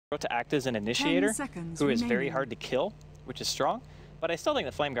to act as an initiator who is very hard to kill, which is strong. But I still think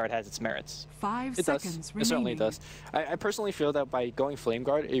the Flame Guard has its merits. 5 seconds remaining. It certainly does. I personally feel that by going Flame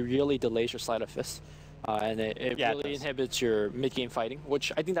Guard, it really delays your Sleight of Fist. And it really inhibits your mid-game fighting,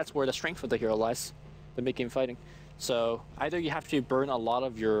 which I think that's where the strength of the hero lies, the mid-game fighting. So either you have to burn a lot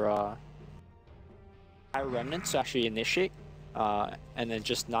of your high remnants to actually initiate, and then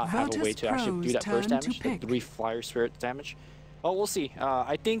just not have a way to actually do that burst damage, the 3 Fire Spirit damage. Well, we'll see.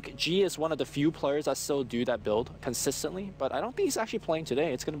 I think G is one of the few players that still do that build consistently, but I don't think he's actually playing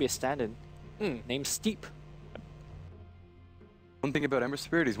today. It's going to be a stand-in named Steep. One thing about Ember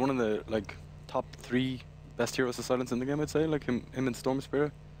Spirit, he's one of the top 3 best heroes to silence in the game, I'd say. Like him and Storm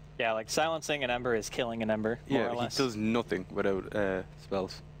Spirit. Yeah, like silencing an Ember is killing an Ember, more or less. He does nothing without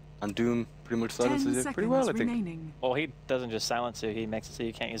spells. And Doom pretty much silences it pretty well, I think. Well, he doesn't just silence it, he makes it so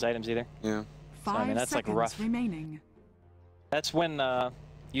you can't use items either. Yeah. So, I mean, that's like rough. That's when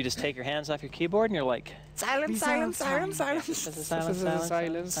you just take your hands off your keyboard and you're like, silence, silence, silence, silence. This is silence,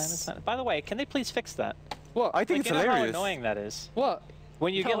 silence, silence. By the way, can they please fix that? Well, I think it's hilarious. How annoying that is. What?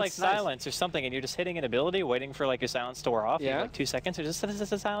 When you get like silence or something and you're just hitting an ability, waiting for like your silence to wear off, you have like 2 seconds, or just silence,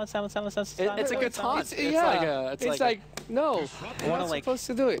 silence, silence, silence. It's a good taunt. It's like no, I want to like supposed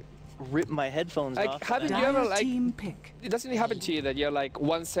to do it. Rip my headphones off. Haven't you ever like? Doesn't it happen to you that you're like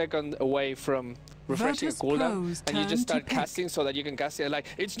 1 second away from refreshing a cooldown and you just start casting so that you can cast it like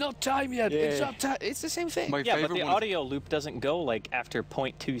it's not time yet, it's not time. It's the same thing. But the audio loop doesn't go like after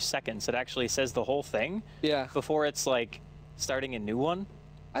 0.2 seconds. It actually says the whole thing before it's like starting a new one.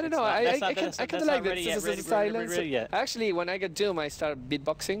 I don't know. I kind of like the silence. Actually, when I get Doom, I start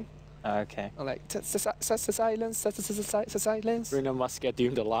beatboxing. Okay. I'm like, silence, silence. Bruno must get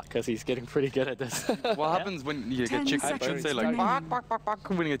doomed a lot because he's getting pretty good at this. What happens when you get chickened? I should say like, bark, bark, bark, bark,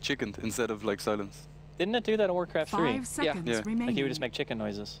 when you get chickened instead of like silence. Didn't it do that in Warcraft 3? 5 seconds remaining. Like you would just make chicken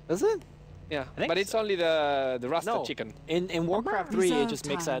noises. Does it? Yeah, but it's only the Rasta chicken. In Warcraft 3, it just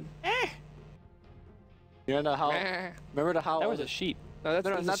makes that. You know how? Remember the how? That was a sheep. No,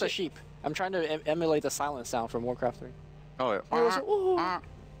 that's not the sheep. I'm trying to emulate the silence sound from Warcraft 3. Oh yeah.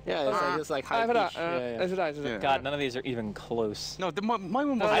 Yeah, it's like high pitch. God, none of these are even close. No, my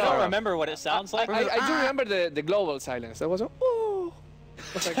one was. I don't remember what it sounds like. I do remember the global silence. That was ooh.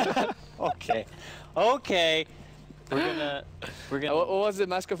 Okay, okay. We're gonna. What was the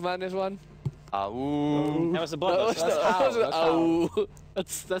Mask of Madness one? Ooh. That was the Bloodlust.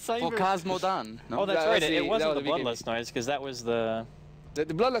 That's not even. Cosmodan. No? Oh, that's right. It wasn't the Bloodlust noise because that was the. The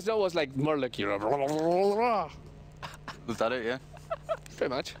Bloodlust noise was like more like Was that it? Yeah.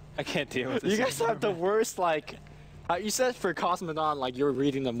 Pretty much. I can't deal with this. You guys have the worst like. You said for Cosmodon like you were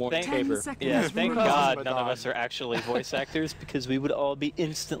reading the morning paper. Yeah, thank God none of us are actually voice actors because we would all be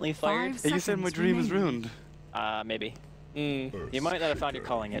instantly fired. Hey, you said my dream is ruined. Maybe. You might not have found your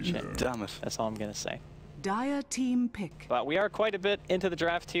calling yet, shit. Damn it. That's all I'm gonna say. Dire team pick. But we are quite a bit into the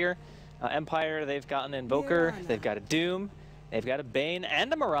draft here. Empire, they've got an Invoker, they've got a Doom, they've got a Bane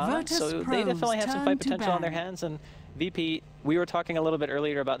and a Mirana, so they definitely have some fight potential on their hands. And VP, we were talking a little bit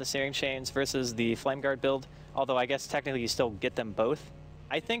earlier about the Searing Chains versus the Flame Guard build, although I guess technically you still get them both.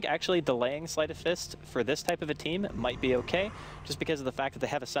 I think actually delaying Sleight of Fist for this type of a team might be okay, just because of the fact that they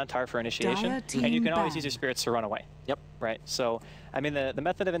have a Centaur for initiation, and you can always use your spirits to run away. Yep. Right, so, I mean, the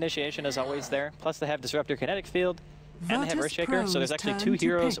method of initiation is always there, plus they have Disrupt Your Kinetic Field, and they have Earthshaker, so there's actually 2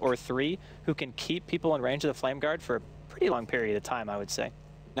 heroes or 3 who can keep people in range of the Flame Guard for a pretty long period of time, I would say.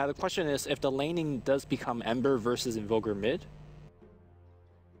 Now the question is, if the laning does become Ember versus Invoker mid,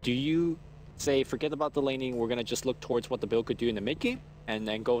 do you say, forget about the laning, we're going to just look towards what the build could do in the mid game, and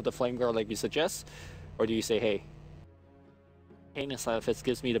then go with the Flame Guard like you suggest? Or do you say, hey, Kanan Sleight of Fist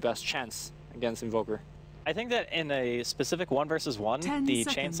gives me the best chance against Invoker? I think that in a specific 1 versus 1, the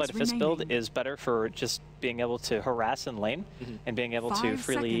Chain Sleight of Fist build is better for just being able to harass in lane and being able to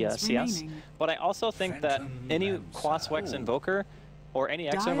freely CS. But I also think that any Quaswex Invoker or any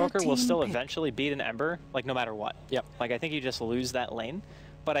X Invoker will still eventually beat an Ember, like no matter what. Yep. Like I think you just lose that lane,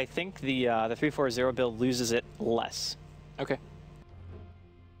 but I think the 3-4-0 build loses it less. Okay.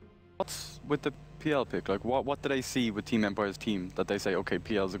 What's with the PL pick? Like what did I see with Team Empire's team that they say, okay,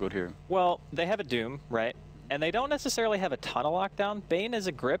 PL's a good here? Well, they have a Doom, right? And they don't necessarily have a ton of lockdown. Bane is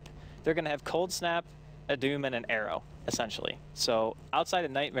a grip. They're gonna have Cold Snap, a Doom, and an Arrow, essentially. So outside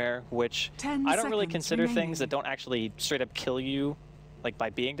of Nightmare, which I don't really consider things that don't actually straight up kill you, like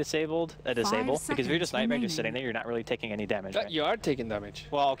by being disabled, a disable, because if you're just Nightmare, just sitting there, you're not really taking any damage. Right? You are taking damage.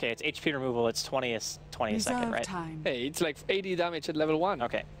 Well, okay, it's HP removal, it's 20 a second, right? Hey, it's like 80 damage at level 1.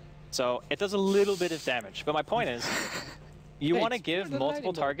 Okay, so it does a little bit of damage, but my point is, you want to give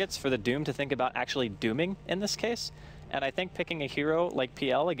multiple targets for the Doom to think about actually dooming in this case, And I think picking a hero like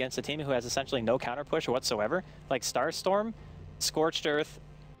PL against a team who has essentially no counter push whatsoever, like Starstorm, Scorched Earth,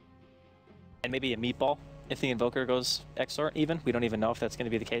 and maybe a Meatball if the Invoker goes Exort even. We don't even know if that's going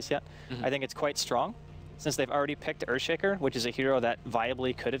to be the case yet. I think it's quite strong since they've already picked Earthshaker, which is a hero that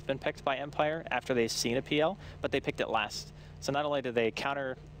viably could have been picked by Empire after they've seen a PL, but they picked it last. So not only did they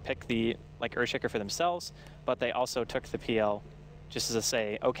counter pick the Earthshaker for themselves, but they also took the PL just as a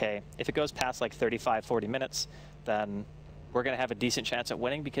say, okay, if it goes past like 35, 40 minutes, then we're going to have a decent chance at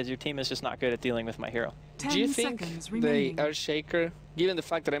winning because your team is just not good at dealing with my hero. Do you think the Earthshaker, given the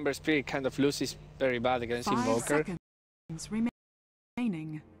fact that Ember Spirit kind of loses very bad against Invoker? 5 seconds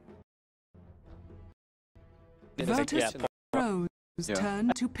remaining. Virtus.pro's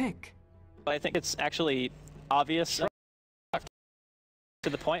turn to pick. But I think it's actually obvious to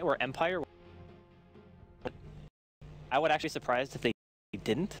the point where Empire, I would actually be surprised if they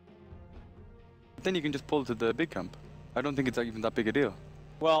didn't. Then you can just pull to the big camp. I don't think it's even that big a deal.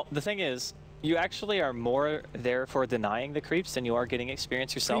 Well, the thing is, you actually are more there for denying the creeps than you are getting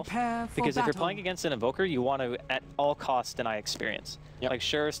experience yourself. Because if you're playing against an Invoker, you want to, at all costs, deny experience. Like,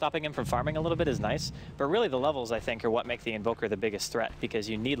 sure, stopping him from farming a little bit is nice, but really the levels, I think, are what make the Invoker the biggest threat, because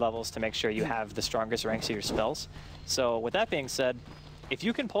you need levels to make sure you have the strongest ranks of your spells. So, with that being said, if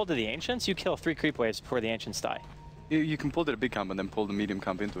you can pull to the Ancients, you kill 3 creep waves before the Ancients die. You can pull to the big camp and then pull the medium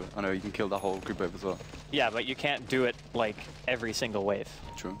camp into it. I know you can kill that whole creep wave as well. Yeah, but you can't do it like every single wave.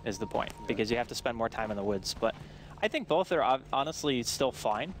 True. Is the point, because you have to spend more time in the woods. But I think both are honestly still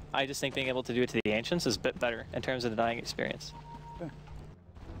fine. I just think being able to do it to the Ancients is a bit better in terms of denying experience. Okay.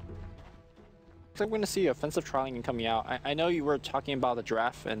 So we're going to see offensive trialing coming out. I know you were talking about the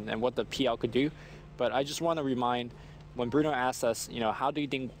draft and what the PL could do, but I just want to remind, when Bruno asked us, you know, how do you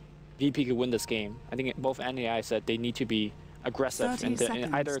think VP could win this game? I think both Andy and I said they need to be aggressive in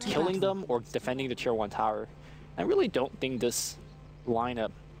either killing them or defending the tier 1 tower. I really don't think this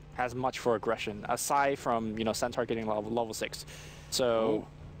lineup has much for aggression, aside from, you know, Centaur getting level 6. So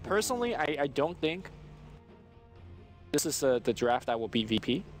personally, I don't think this is the draft that will beat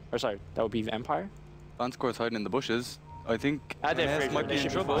VP. Or sorry, that would be Empire. Vanscore's hiding in the bushes. I think Fraser might be in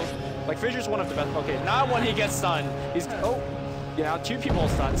trouble. Like, Fraser's one of the best. Okay, not when he gets stunned. He's yeah, 2 people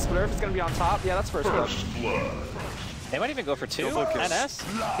stunned. Split Earth is going to be on top. Yeah, that's first blood. They might even go for 2. NS,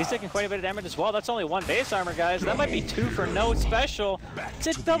 he's taking quite a bit of damage as well. That's only 1 base armor, guys. That might be 2 for no special. It's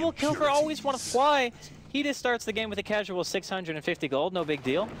a double kill for Always Wanna Fly. He just starts the game with a casual 650 gold, no big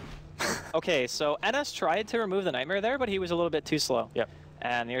deal. Okay, so NS tried to remove the Nightmare there, but he was a little bit too slow. Yep.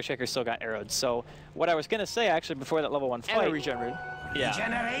 And the Earthshaker still got arrowed. So what I was going to say, actually, before that level 1 fight... And regenerate.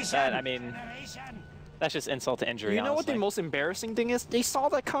 Yeah, I mean... That's just insult to injury, You know what the most embarrassing thing is? They saw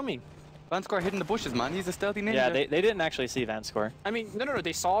that coming. Vanscore hidden the bushes, man. He's a stealthy ninja. Yeah, they didn't actually see Vanscore. I mean, no.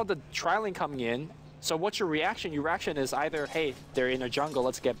 They saw the trialing coming in. So what's your reaction? Your reaction is either, hey, they're in a jungle,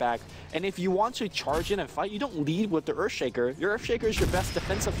 let's get back. And if you want to charge in and fight, you don't lead with the Earthshaker. Your Earthshaker is your best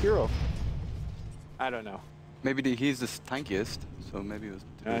defensive hero. I don't know. Maybe he's the tankiest, so maybe it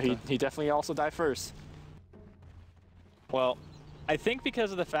was... he definitely also died first. Well, I think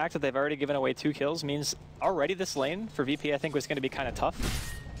because of the fact that they've already given away 2 kills means already this lane for VP I think was going to be kind of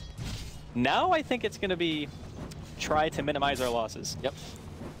tough. Now I think it's going to be try to minimize our losses. Yep.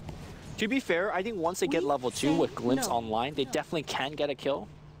 To be fair, I think once they get level 2 with Glimpse online, they definitely can get a kill.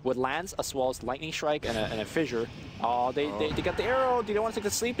 With Lance as well as Lightning Strike and a Fissure. They got the arrow. Do they want to take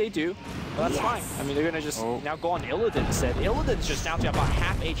the sleep? They do. Well, that's fine. I mean, they're going to just now go on Illidan instead. Illidan's just down to about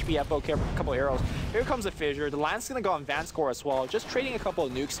half HP, FO, a couple arrows. Here comes the Fissure. The Lance is going to go on Vanscore as well, just trading a couple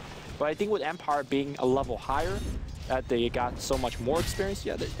of nukes. But I think with Empire being a level higher, that they got so much more experience,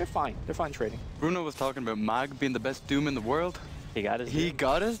 yeah, they're fine. They're fine trading. Bruno was talking about Mag being the best Doom in the world. He got his Doom. He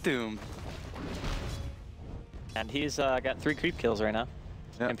got his Doom. And he's got 3 creep kills right now.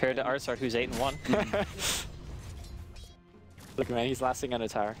 Yep. Compared to Arsart, who's 8-1. Look, man, he's lasting on a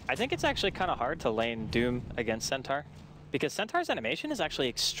tower. I think it's actually kind of hard to lane Doom against Centaur, because Centaur's animation is actually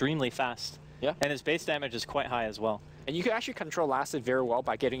extremely fast. Yeah. And his base damage is quite high as well. And you can actually control Lasted very well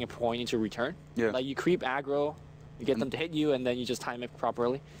by getting a point into return. Yeah. Like, you creep aggro, you get them to hit you, and then you just time it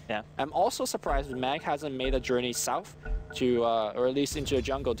properly. Yeah. I'm also surprised that Mag hasn't made a journey south to, or at least into a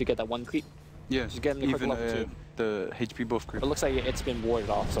jungle to get that 1 creep. Yeah, just get him to quick level 2. The HP buff creep. It looks like it's been warded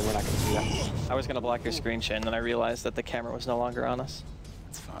off, so we're not going to do that. I was going to block your screen share, and then I realized that the camera was no longer on us.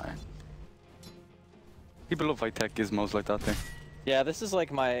 It's fine. People love high-tech gizmos like that thing. Yeah, this is like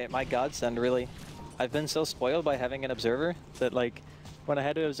my godsend, really. I've been so spoiled by having an observer that, like, when I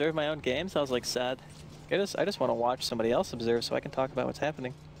had to observe my own games, I was, like, sad. I just want to watch somebody else observe so I can talk about what's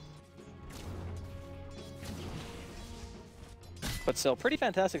happening. But still, pretty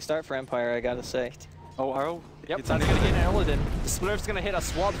fantastic start for Empire, I gotta say. Oh, Arrow Yep, that's gonna hit an Illidan. The Splurf's gonna hit a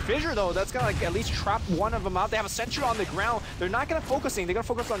Swab Fissure though. That's gonna like at least trap one of them out. They have a Sentry on the ground. They're not gonna focusing. They're gonna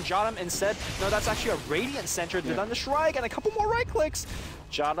focus on Jodam instead. No, that's actually a Radiant Sentry. They're done the Shrike and a couple more right clicks.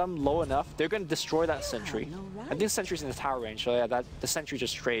 Jodam low enough. They're gonna destroy that Sentry. I think Sentry's in the tower range, so yeah, the Sentry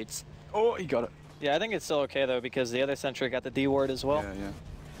just trades. Oh, he got it. Yeah, I think it's still okay though because the other Sentry got the D ward as well. Yeah.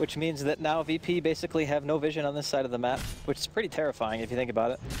 Which means that now VP basically have no vision on this side of the map, which is pretty terrifying if you think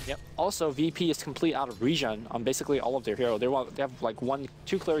about it. Yep. Also, VP is complete out of regen on basically all of their heroes. They have like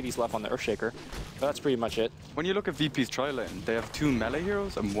 2 clarities left on the Earthshaker. But that's pretty much it. When you look at VP's tri lane, they have 2 melee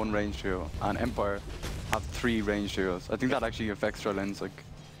heroes and 1 ranged hero, and Empire have 3 ranged heroes. I think that actually affects tri lanes. Like,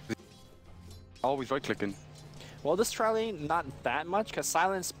 always right clicking. Well, this tri lane, not that much, because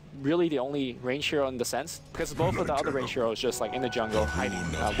Silence really the only range hero in the sense, because both of the other range heroes just like in the jungle, hiding,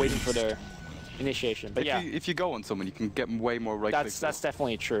 waiting for their initiation. But if you go on someone, you can get way more right clicks. That's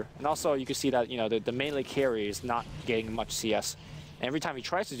definitely true. And also, you can see that the melee carry is not getting much CS. And every time he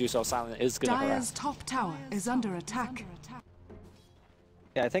tries to do so, Silent is going to harass. Dire's top tower is under attack.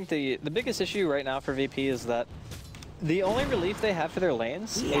 Yeah, I think the biggest issue right now for VP is that the only relief they have for their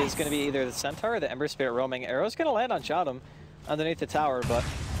lanes is going to be either the Centaur or the Ember Spirit roaming. Arrow's going to land on Jodam underneath the tower, but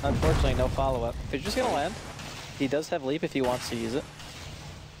unfortunately no follow-up. Fidget's going to land. He does have Leap if he wants to use it.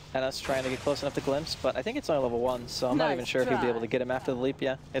 And us trying to get close enough to Glimpse, but I think it's only level 1, so I'm not even sure if he'll be able to get him after the Leap.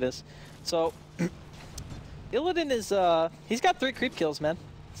 Yeah, it is. So, Illidan is, he's got 3 creep kills, man.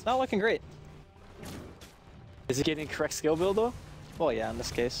 It's not looking great. Is he getting correct skill build, though? Well, yeah, in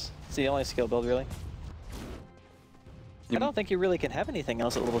this case. It's the only skill build, really. I don't think you really can have anything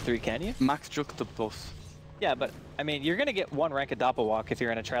else at level 3, can you? Max Juxta plus. Yeah, but, I mean, you're going to get 1 rank at Doppelwalk if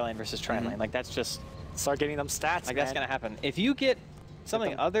you're in a tri-lane versus tri-lane. Like, that's just... Start getting them stats, like, that's going to happen. If you get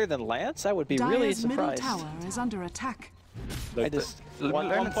something other than Lance, I would be really surprised. Middle tower is under attack. I just... One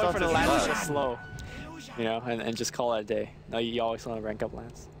point for the Lance is just slow. You know, and just call it a day. No, you always want to rank up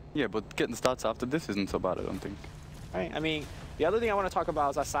Lance. Yeah, but getting stats after this isn't so bad, I don't think. Right, I mean, the other thing I want to talk about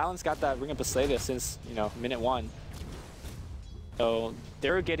is that Silence got that Ring of Basilica since, minute 1. So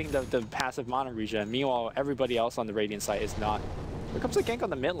they're getting the passive mono regen. Meanwhile, everybody else on the Radiant side is not. Here comes a gank on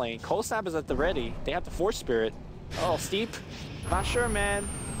the mid lane. Cold Snap is at the ready. They have the Force Spirit. Oh, Steep. Not sure, man.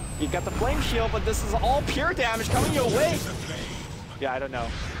 You got the Flame Shield, but this is all pure damage coming your way. Yeah, I don't know.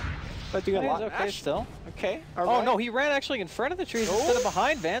 But you got a lot. Okay, still. Okay. Oh no, he ran actually in front of the trees instead of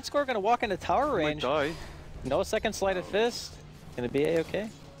behind. Vanscore gonna walk into tower range. Die. No second sleight of fist. Gonna be a-okay.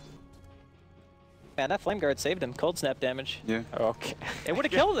 Man, that Flame Guard saved him. Cold Snap damage. Yeah. Okay. It would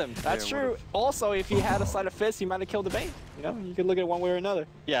have killed him. That's true. Also, if he had a sleight of fist, he might have killed the Bane. You could look at it one way or another.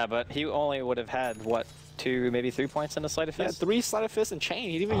 Yeah, but he only would have had, what, 2, maybe 3 points in a sleight of fist? Yeah, 3 sleight of fist and chain.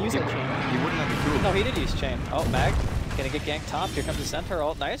 He didn't even use that chain. He wouldn't have the cool. No, he did use chain. Oh, Mag. Gonna get ganked top. Here comes the Centaur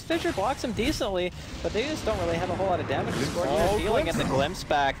ult. Nice Fissure blocks him decently, but they just don't really have a whole lot of damage to score. Healing and the Glimpse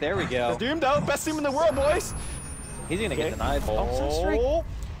back. There we go. The Doomed out. Best team in the world, boys. He's gonna get denied. Oh,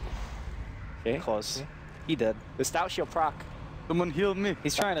 okay. Close. He did. The Stout Shield proc. Someone healed me.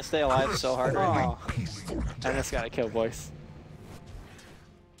 He's trying to stay alive so hard right now. And that's gotta kill, boys.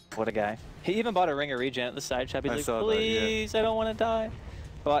 What a guy. He even bought a Ring of Regen at the side shop. He's like, please, I don't want to die.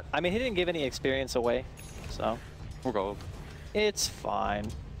 But, I mean, he didn't give any experience away, so. We're gold. It's fine.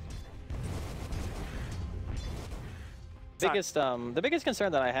 The biggest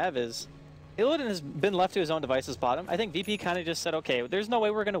concern that I have is Illidan has been left to his own devices bottom. I think VP kind of just said, okay, there's no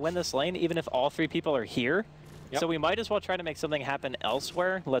way we're going to win this lane even if all 3 people are here. Yep. So we might as well try to make something happen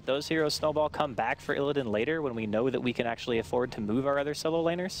elsewhere, let those heroes snowball, come back for Illidan later when we know that we can actually afford to move our other solo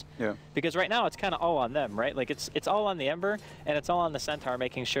laners. Yeah. Because right now it's kind of all on them, right? Like it's all on the Ember and it's all on the Centaur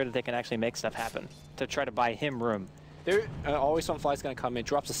making sure that they can actually make stuff happen to try to buy him room. There always one fly's going to come in,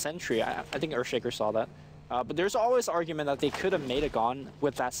 drops a Sentry. I think Earthshaker saw that. But there's always argument that they could have made it gone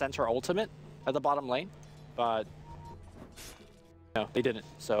with that Centaur ultimate at the bottom lane, but no, they didn't.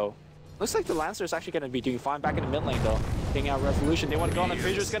 So looks like the Lancer is actually going to be doing fine back in the mid lane though. Taking out Resolution. They want to go on the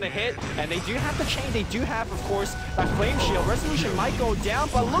Fissure's going to hit, and they do have the chain. They do have, of course, that Flame Shield. Resolution might go down,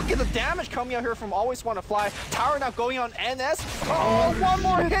 but look at the damage coming out here from Always Want to Fly. Tower now going on NS. Oh, one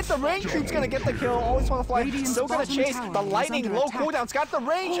more hit. The range creep's going to get the kill. Always Want to Fly still going to chase. The lightning low cooldown's got the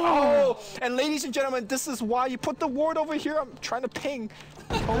range. Oh, and ladies and gentlemen, this is why you put the ward over here. I'm trying to ping.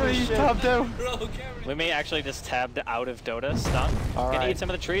 Holy shit. Tabbed out. We may actually just tabbed out of Dota, stun. Gonna eat some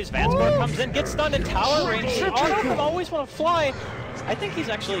of the trees. Vanscore comes in, gets stunned in tower range. Auto from Always Want to Fly. I think he's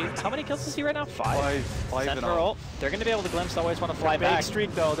actually, how many kills is he right now? 5. Centaur ult. They're gonna be able to glimpse Always Want to Fly back. Big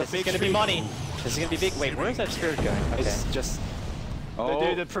streak though. This is gonna be money. This is gonna be big. Wait, where is that spirit going? Okay. It's just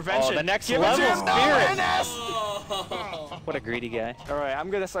the prevention. Oh, the next level spirit. What a greedy guy. All right, I'm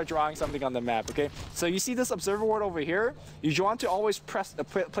gonna start drawing something on the map, okay? So you see this observer ward over here? You want to always place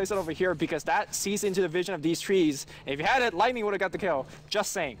it over here because that sees into the vision of these trees. And if you had it, lightning would have got the kill.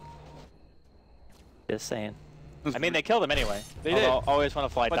 Just saying. Just saying. I mean, they killed him anyway. They did. Always want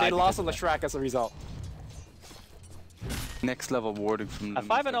to fly. But they lost on the Shrek as a result. Next level warding from a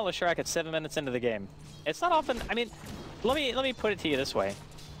 5-0 Shrek at 7 minutes into the game. It's not often. I mean, let me put it to you this way.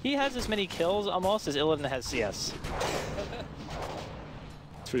 He has as many kills almost as Illidan has CS.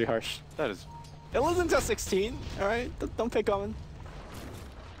 It's pretty harsh. That is. Illidan's at 16. All right, don't pick on him.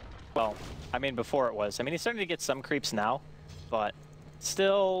 Well, I mean, before it was. I mean, he's starting to get some creeps now, but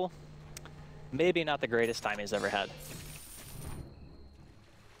still, maybe not the greatest time he's ever had.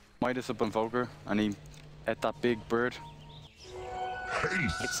 Midas up on Volker, and he ate that big bird.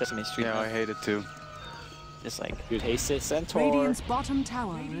 It's Sesame Street. Yeah, I hate it too. Just like, dude, haste it, Centaur. Radiant's bottom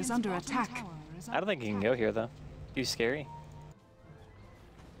tower is under attack. I don't think he can go here though. Too scary.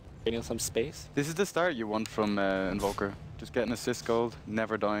 Getting some space. This is the start you want from Invoker. Just getting assist gold,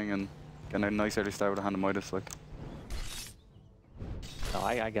 never dying, and getting a nice early start with a hand of Midas. Like. Oh,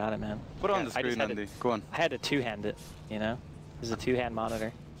 I got it, man. Put it on the screen, Andy. Go on. I had to two-hand it, you know? This is a two-hand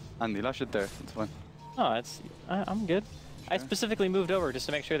monitor. Andy, lash it there. It's fine. Oh, I'm good. Sure. I specifically moved over just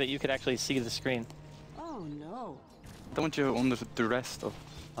to make sure that you could actually see the screen. Oh no. Don't want you under duress stuff.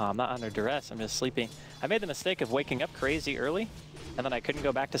 Oh, I'm not under duress, I'm just sleeping. I made the mistake of waking up crazy early, and then I couldn't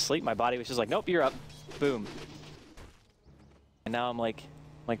go back to sleep. My body was just like, nope, you're up. Boom. And now I'm like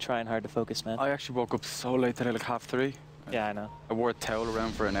trying hard to focus, man. I actually woke up so late today, like 3:30. Yeah, I know. I wore a towel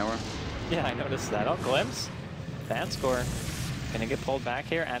around for an hour. Yeah, I noticed that. Oh, glimpse. Fan score. Gonna get pulled back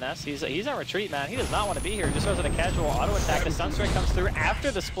here. NS, he's on retreat, man. He does not want to be here. Just throws in a casual auto attack. The Sunstrike comes through after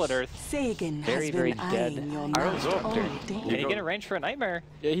the split earth. Sagan very, very dead. Arrows up. Can he get a range for a nightmare?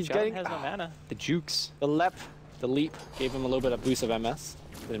 Yeah, he's John getting. has no mana. The jukes. The leap gave him a little bit of boost of MS.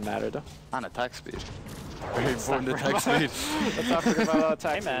 Didn't matter though. And attack speed. Very important attack speed. Let's not forget about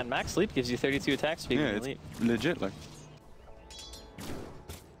attack Hey man, max leap gives you 32 attack speed Yeah, when you it's leap. legit, like.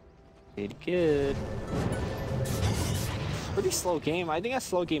 Pretty good. Pretty slow game. I think a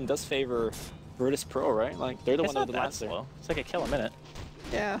slow game does favor Virtus.pro, right? Like they're the one that did last slow. It's like a kill a minute.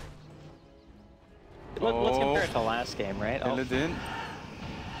 Yeah. Let's compare it to last game, right? Illidan.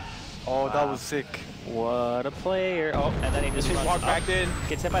 Oh, that was sick. What a player. Oh, and then he just walked back in.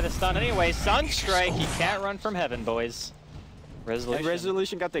 Gets hit by the stun anyway. Sunstrike. He can't run from heaven, boys. Resolution. And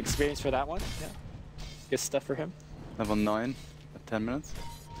Resolution got the experience for that one. Yeah. Good stuff for him. Level 9 at 10 minutes.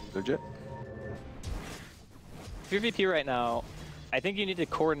 Legit. If you're VP right now, I think you need to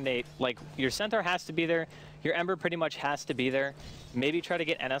coordinate. Like, your Centaur has to be there. Your Ember pretty much has to be there. Maybe try to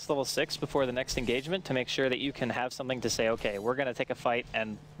get NS level 6 before the next engagement to make sure that you can have something to say, okay, we're going to take a fight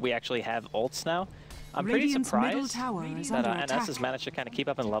and we actually have ults now. I'm pretty surprised that NS has managed to kind of keep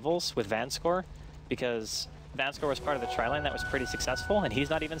up in levels with Vanscore, because Vanscore was part of the tri-lane that was pretty successful, and he's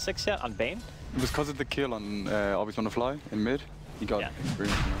not even 6 yet on Bane. It was because of the kill on Always Wanna Fly in mid. He got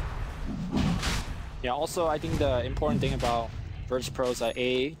experience. Yeah, also I think the important thing about Virtus.pro is that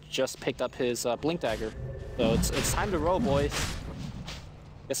A just picked up his Blink Dagger. So it's time to roll, boys.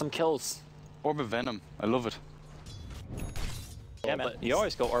 Get some kills. Orb of Venom. I love it. Yeah, man. You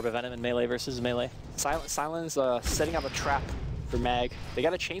always go Orb of Venom in melee versus melee. Silence setting up a trap for Mag. They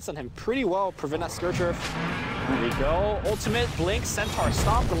got a chains on him pretty well, prevent that Scourger. There we go. Ultimate, Blink, Centaur,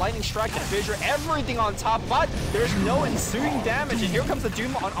 Stomp, the Lightning Strike, the Fissure, everything on top, but there's no ensuing damage. And here comes the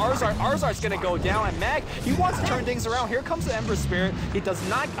Doom on Arzar. Arzar's gonna go down, and Mag, he wants to turn things around. Here comes the Ember Spirit. He does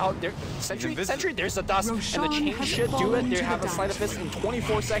not out there. Sentry, there's the dust, and the chain should do it. They have a Sleight of Fist in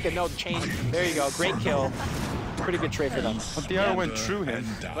 24 seconds. No, the chain. There you go. Great kill. Pretty good trade for them. But the arrow went through him.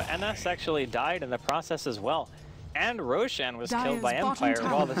 But NS actually died in the process as well. And Roshan was killed by Empire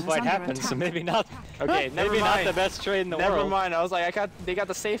while this fight happened, so maybe not. Okay, maybe not the best trade in the world. Never mind. I was like, they got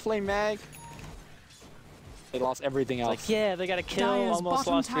the safe lane Mag. They lost everything else. Like, yeah, they got a kill, almost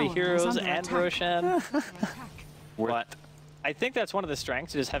lost 3 heroes and Roshan. But I think that's one of the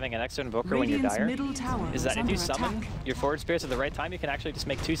strengths, is having an extra invoker when you're dire. Is that if you summon your forward spirits at the right time, you can actually just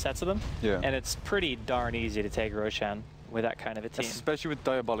make 2 sets of them. Yeah. And it's pretty darn easy to take Roshan with that kind of a team. Especially with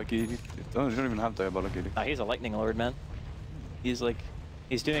Diabolic E. You don't even have Diabolic E. He's a lightning lord, man. He's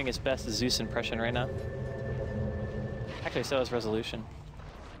doing his best Zeus impression right now. Actually, so is Resolution.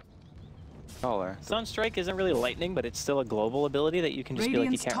 Oh, there. Sunstrike isn't really lightning, but it's still a global ability that you can just be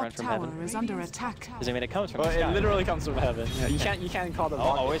like, you can't run from heaven. Is under attack. Because I mean, it comes from the It sky. literally comes from heaven. Yeah, you can't call the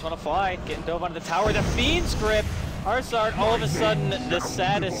Always want to fly. Getting dove onto the tower. The Fiend's Grip. Arsart, all of a sudden, the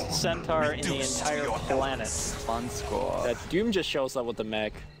saddest centaur in the entire planet. Fun squad. That Doom just shows up with the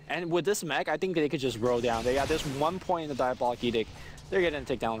mech. And with this mech, I think they could just roll down. They got this 1 point in the Diabolic Edict. They're gonna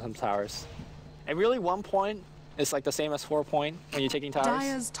take down some towers. And really, 1 point is like the same as 4 point when you're taking towers.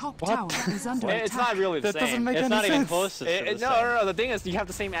 Dire's top tower is under attack. It's not really the That same. doesn't make It's any not sense. even close to the same. No. The thing is, you have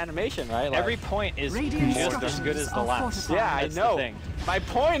the same animation, right? Like, Every point is Radiant just as good as the structures are last. fortified. yeah, I That's the know. thing. My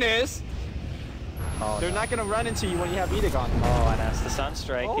point is, they're not gonna run into you when you have Edict on. Oh, and that's the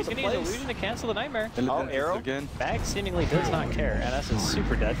Sunstrike. Oh, He's the gonna use place. Illusion to cancel the Nightmare. Arrow. Again. Bag seemingly does not care, and that's a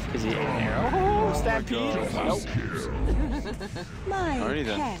super dead because he ate an arrow. Oh, Stampede. Nope. My Alrighty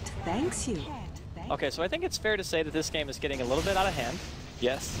then. pet thanks you. Okay, so I think it's fair to say that this game is getting a little bit out of hand.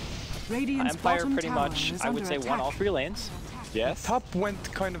 Yes. Radiant's Empire bottom pretty tower much, is I would under say, attack. won all 3 lanes. Yes. Top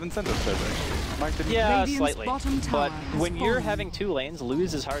went kind of in center there, right? Mike didn't. Yeah, Radiant's slightly. bottom tower But has when you're fallen. having 2 lanes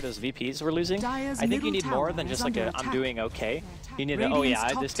lose as hard as VPs were losing, Dire's I think you middle need more tower than is just like under a I'm attack. doing okay. You need to, oh Radiant's yeah,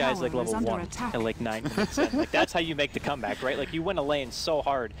 top this guy's like tower is level under 1 attack. at like 9 minutes in. Like that's how you make the comeback, right? Like you win a lane so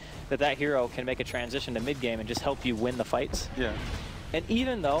hard that that hero can make a transition to mid game and just help you win the fights. Yeah. And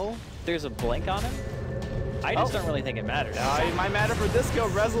even though there's a blink on him, I just don't really think it matters. It might matter for this kill.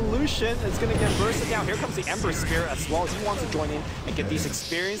 Resolution is going to get bursted down. Here comes the Ember Spirit as well. He wants to join in and get these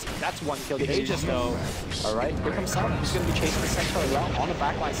experience. That's 1 kill. The Aegis though. All right, here comes Silent. He's going to be chasing the Centaur around on the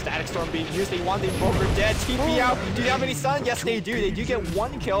backline. Static Storm being used. They want the Invoker dead. TP out. Do they have any stun? Yes, they do. They do get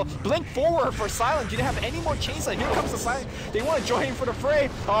 1 kill. Blink forward for Silent. Do they have any more chainsaw? Here comes the Silent. They want to join in for the fray.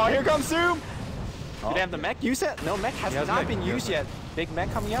 Oh, here comes Zoom. Do they have the mech use it? No, mech has not been used yet. Big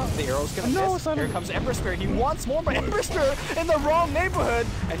mech coming out. The arrow's gonna miss. Here comes Ember Spirit. He wants more, but Ember Spirit in the wrong neighborhood,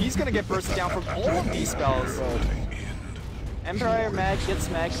 and he's gonna get bursted down from all of these spells. Empire mech gets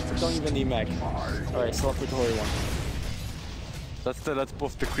mech. Don't even need mech. All right, celebratory one. That's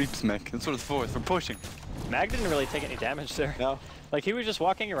both the creeps mech. That's what it's for. It's for pushing. Mag didn't really take any damage there. No. Like he was just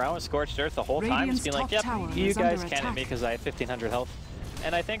walking around with Scorched Earth the whole time, Radiant's just being like, top yep, tower you is guys under can't hit me attack. because I have 1500 health.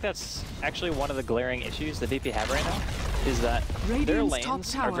 And I think that's actually one of the glaring issues that VP have right now, is that their Radiant's top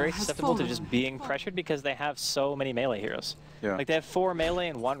lanes are tower very has susceptible to fallen. just being pressured because they have so many melee heroes. Yeah. Like they have 4 melee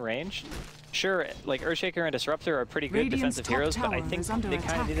and 1 range. Sure, like Earthshaker and Disruptor are pretty good Radiant's defensive top heroes, but I tower think is under they kind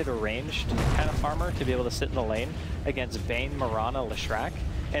of attack. needed a ranged kind of farmer to be able to sit in the lane against Bane, Mirana, Leshrac.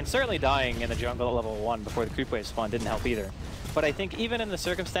 And certainly dying in the jungle at level 1 before the creep wave spawn didn't help either. But I think even in the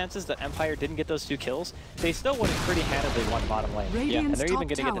circumstances that Empire didn't get those 2 kills, they still would have pretty handedly won bottom lane. Radiant's And they're even top going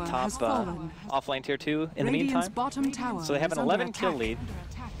to get tower the has top fallen. off-lane tier 2 in the Radiant's meantime. bottom tower So they have is an under 11 kill attack. lead.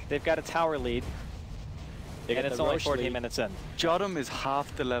 They've got a tower lead. They And got it's the only Roche 14 lead. minutes in. Jottam is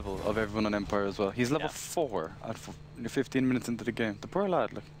half the level of everyone on Empire as well. He's level Yeah. 4 at 15 minutes into the game. The poor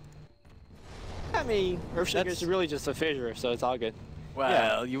lad, look. I mean, Earthshaker That's- is really just a fissure, so it's all good.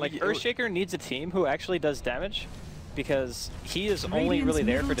 Well, Like Earthshaker needs a team who actually does damage, because he is only Radiant's really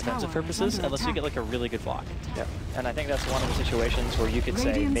there for middle defensive tower is purposes under unless you get attack. like a really good block. Yeah. And I think that's one of the situations where you could say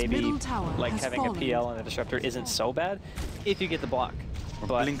Radiant's maybe middle tower like has having fallen. a PL and a Disruptor isn't so bad if you get the block.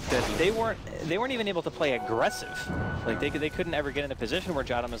 But Blink deadly. they weren't even able to play aggressive. Like they couldn't ever get in a position where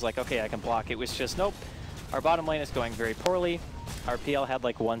Jottam is like, okay, I can block. It was just nope. Our bottom lane is going very poorly. Our PL had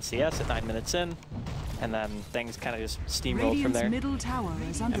like 1 CS at 9 minutes in, and then things kind of just steamrolled from Radiant's there. middle tower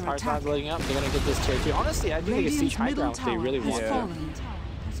is under Empire's attack. not letting up. They're gonna get this tier 2. Honestly, I think they can siege Radiant's high middle ground if they really tower want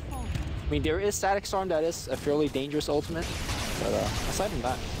has to. fallen. I mean, there is Static Storm. That is a fairly dangerous ultimate. But aside from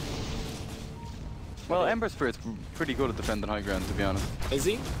that, Well, Ember Spirit's pretty good at defending high ground, to be honest. is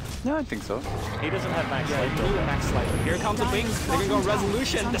he? Yeah, I think so. He doesn't have max Yeah, life you though. need a max life. Here comes the Blink. They're gonna go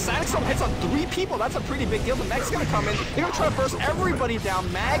Resolution. The Static Storm hits on 3 people. That's a pretty big deal. The Meg's gonna come in. They're gonna try to burst everybody down.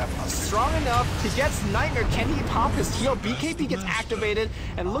 Mag, strong enough. He gets Nightmare. Can he pop his heal? BKB gets activated.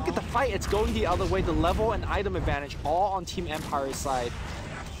 And look at the fight. It's going the other way. The level and item advantage all on Team Empire's side.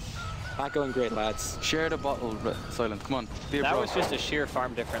 Not going great, lads. Share the bottle, Silent. Come on. Be a That bro. was just a sheer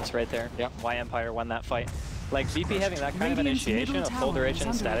farm difference right there. Yep. Why Empire won that fight. Like VP having that kind of Radiant's initiation, middle a full tower duration is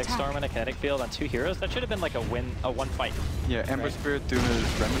under static attack. storm and a kinetic field on 2 heroes, that should have been like a one fight. Yeah, Ember Right. Spirit doing his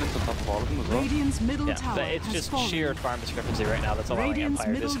remnants on top of all of them as well. Radiant's middle Yeah, tower but it's has just fallen. sheer farm discrepancy right now that's allowing Radiant's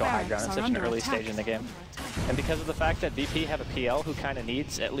Empire to just go middle high ground at barracks such are an under early attack. stage in the game. And because of the fact that VP have a PL who kind of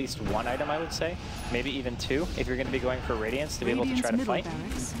needs at least 1 item, I would say, maybe even 2, if you're going to be going for Radiance to be able to try to Radiant's fight. middle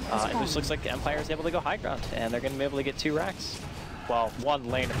barracks has It just fallen. looks like Empire is able to go high ground, and they're going to be able to get 2 racks. Well, 1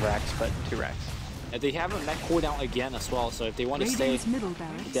 lane of racks, but 2 racks. And they have a mech cooldown again as well, so if they want to stay, Radiant's middle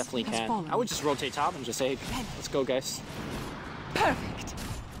barracks they definitely has can. fallen. I would just rotate top and just say, let's go, guys. Perfect.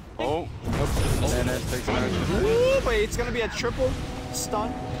 Oh. NS takes an action. Ooh, but it's going to be a triple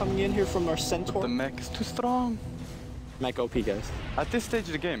stun coming in here from our Centaur. The mech is too strong. Mech OP, guys. At this stage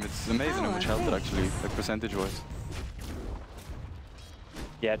of the game, it's amazing how much health it actually, like percentage-wise.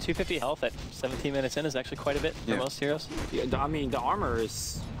 Yeah, 250 health at 17 minutes in is actually quite a bit for most heroes. Yeah, I mean, the armor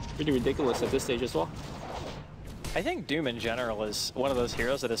is pretty ridiculous at this stage as well. I think Doom in general is one of those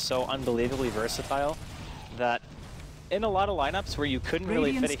heroes that is so unbelievably versatile that in a lot of lineups where you couldn't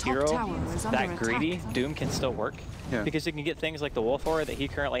really fit a hero that greedy, Doom can still work. Yeah. Because you can get things like the Wolf Aura that he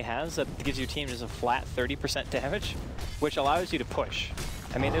currently has that gives your team just a flat 30% damage, which allows you to push.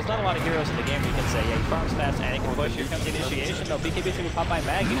 I mean, there's not a lot of heroes in the game where you can say, yeah, he farms fast and he can push. Here comes the initiation. No, BKB's going to be popped by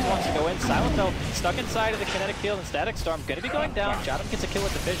Mag. He just wants to go in. Silent though, stuck inside of the kinetic field and Static Storm. Going to be going down. Jotun gets a kill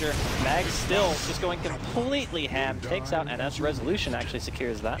with the Fissure. Mag still just going completely ham. Takes out NS. Resolution actually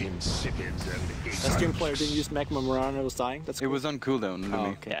secures that. That stream player didn't use Mech when Mirana was dying. That's cool. It was on cooldown. Oh,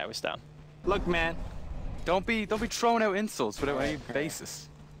 okay. Yeah, it was down. Look, man. Don't be throwing out insults without any basis.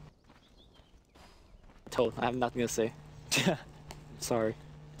 Toad, I have nothing to say. Sorry.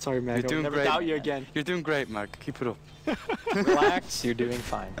 Sorry, Mag. You're doing never great. doubt you again. You're doing great, Mag. Keep it up. Relax, you're doing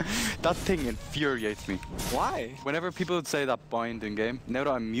fine. That thing infuriates me. Why? Whenever people would say that bind in game, now that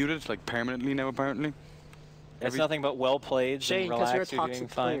I'm muted, like permanently now apparently. It's nothing but well played. Shane, relax, you're doing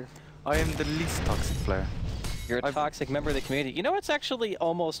fine. I am the least toxic player. You're a toxic member of the community. You know what's actually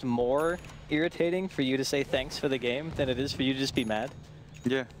almost more irritating for you to say thanks for the game than it is for you to just be mad?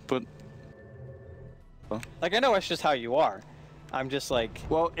 Yeah, but... Well. Like, I know it's just how you are. I'm just like...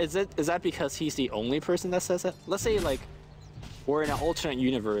 Well, is that because he's the only person that says that? Let's say, like, we're in an alternate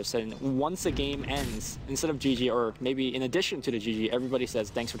universe, and once the game ends, instead of GG, or maybe in addition to the GG, everybody says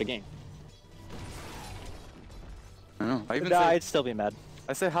thanks for the game. I don't know. I even no, say, I'd still be mad.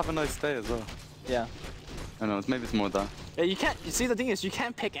 I say have a nice day as well. Yeah. I don't know, maybe it's more that. Yeah, you can't, you see, the thing is, you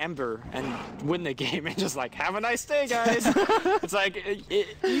can't pick Ember and win the game and just like, have a nice day, guys. It's like,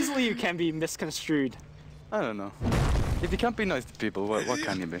 easily you can be misconstrued. I don't know. If you can't be nice to people, what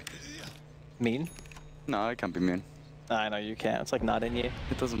can you be? Mean? No, I can't be mean. I know you can't. It's like not in you.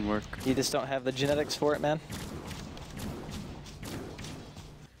 It doesn't work. You just don't have the genetics for it, man.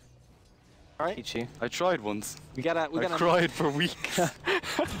 All right. Teach you. I tried once. We gotta. I cried for weeks.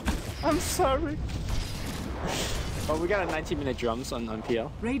 I'm sorry. Well, we got a 19-minute drums on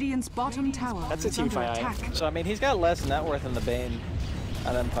PL. Radiant's bottom tower. That's a team fight. So I mean, he's got less net worth than the Bane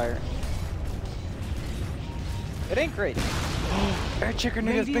on Empire. It ain't great. Air Chicken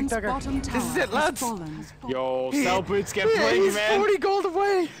niggas big dagger. This is it, lads. Yo, Cell Boots get playing, man. 40 gold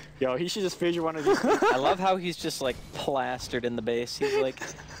away. Yo, he should just figure one of these. I love how he's just like plastered in the base. He's like,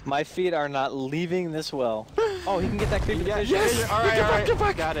 my feet are not leaving this well. Oh, he can get that creep to the vision. Yes. All right, get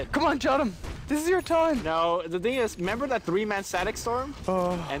back. Got it. Come on, Jotun. This is your time. No, the thing is, remember that 3-man Static Storm?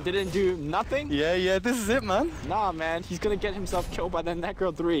 And didn't do nothing? Yeah, this is it, man. Nah, man, he's gonna get himself killed by the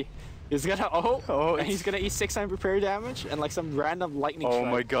Necro 3. He's gonna and he's gonna eat 600 repair damage and like some random lightning strike. Oh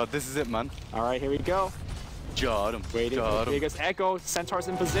my god, this is it, man. All right, here we go. Jotun. Waiting for the biggest Echo. Centaur's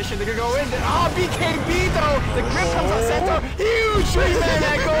in position. They're gonna go in. BKB though. The grip comes on Centaur. Huge 3-man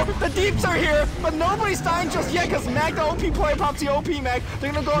Echo. The deeps are here, but nobody's dying just yet because Mag, the OP player, pops the OP Mag.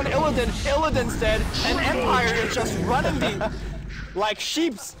 They're gonna go on Illidan. Illidan's dead, and Empire is just running the like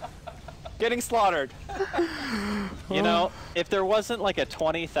sheeps. Getting slaughtered. You know, if there wasn't like a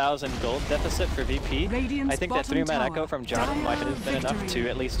 20,000 gold deficit for VP, I think that 3-man Echo from Jotun might have been enough to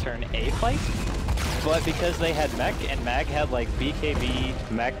at least turn a fight. But because they had mech and Mag had like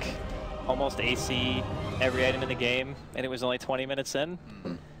BKB, mech, almost AC, every item in the game, and it was only 20 minutes in,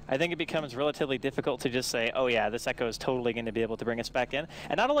 I think it becomes relatively difficult to just say, oh yeah, this Echo is totally going to be able to bring us back in.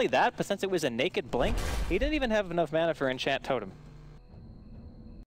 And not only that, but since it was a naked blink, he didn't even have enough mana for Enchant Totem.